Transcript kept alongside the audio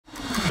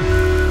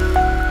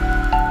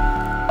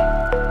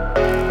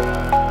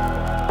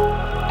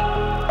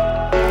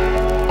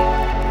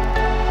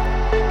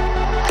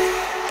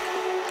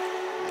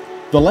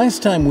The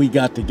last time we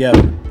got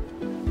together,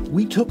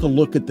 we took a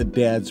look at the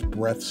DADSS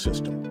breath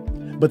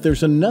system. But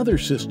there's another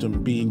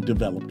system being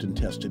developed and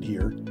tested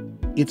here.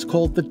 It's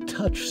called the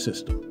touch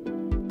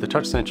system. The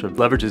touch sensor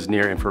leverages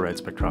near-infrared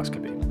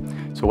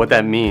spectroscopy. So what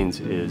that means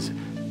is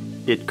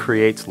it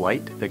creates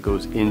light that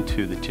goes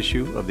into the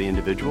tissue of the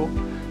individual.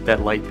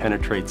 That light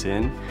penetrates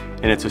in,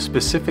 and it's a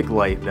specific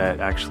light that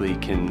actually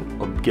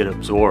can get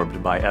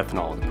absorbed by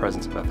ethanol, the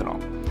presence of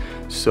ethanol.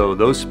 So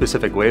those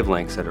specific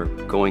wavelengths that are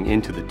going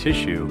into the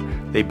tissue,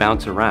 they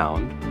bounce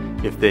around.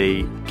 If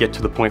they get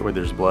to the point where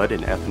there's blood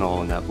and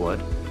ethanol in that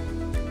blood,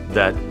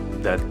 that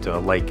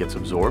light gets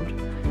absorbed.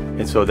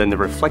 And so then the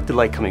reflected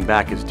light coming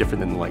back is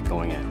different than the light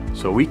going in.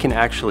 So we can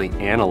actually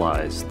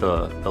analyze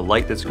the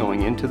light that's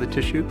going into the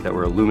tissue, that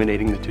we're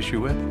illuminating the tissue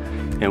with,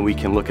 and we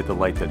can look at the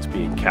light that's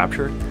being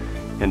captured.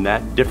 And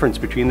that difference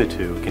between the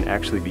two can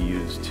actually be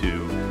used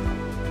to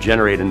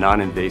generate a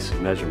non-invasive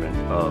measurement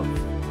of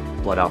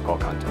blood alcohol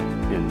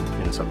content in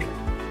a subject.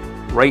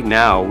 Right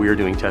now, we are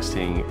doing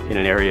testing in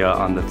an area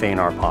on the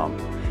thenar palm.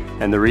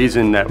 And the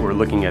reason that we're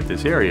looking at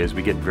this area is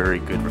we get very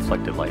good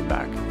reflected light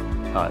back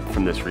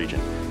from this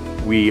region.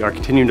 We are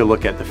continuing to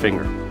look at the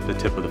finger, the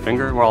tip of the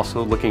finger, and we're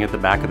also looking at the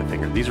back of the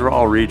finger. These are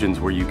all regions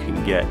where you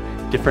can get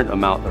different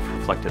amount of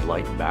reflected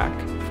light back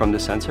from the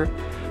sensor.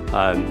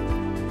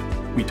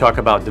 We talk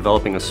about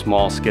developing a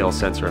small scale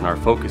sensor, and our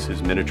focus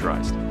is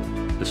miniaturized.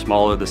 The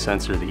smaller the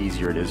sensor, the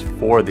easier it is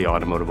for the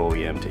automotive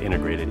OEM to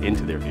integrate it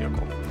into their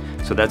vehicle.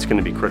 So that's going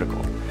to be critical.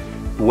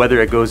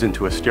 Whether it goes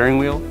into a steering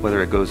wheel,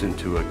 whether it goes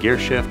into a gear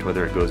shift,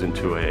 whether it goes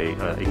into a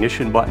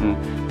ignition button,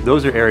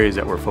 those are areas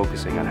that we're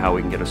focusing on, how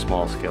we can get a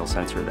small scale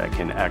sensor that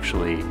can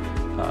actually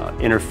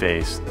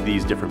interface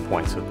these different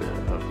points of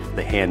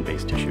the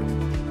hand-based tissue.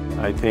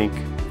 I think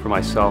for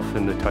myself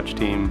and the touch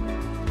team,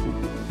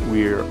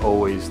 we're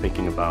always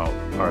thinking about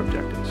our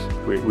objectives.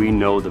 We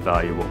know the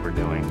value of what we're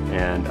doing,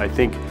 and I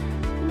think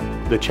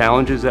the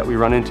challenges that we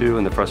run into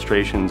and the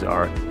frustrations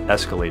are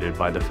escalated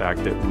by the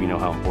fact that we know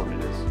how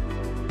important it is.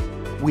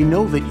 We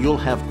know that you'll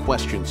have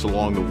questions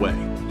along the way,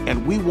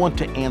 and we want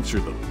to answer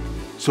them.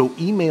 So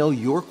email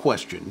your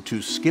question to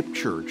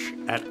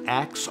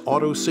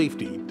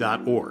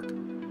skipchurch@axautosafety.org.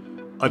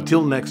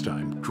 Until next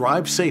time,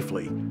 drive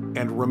safely,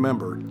 and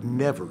remember,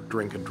 never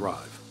drink and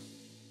drive.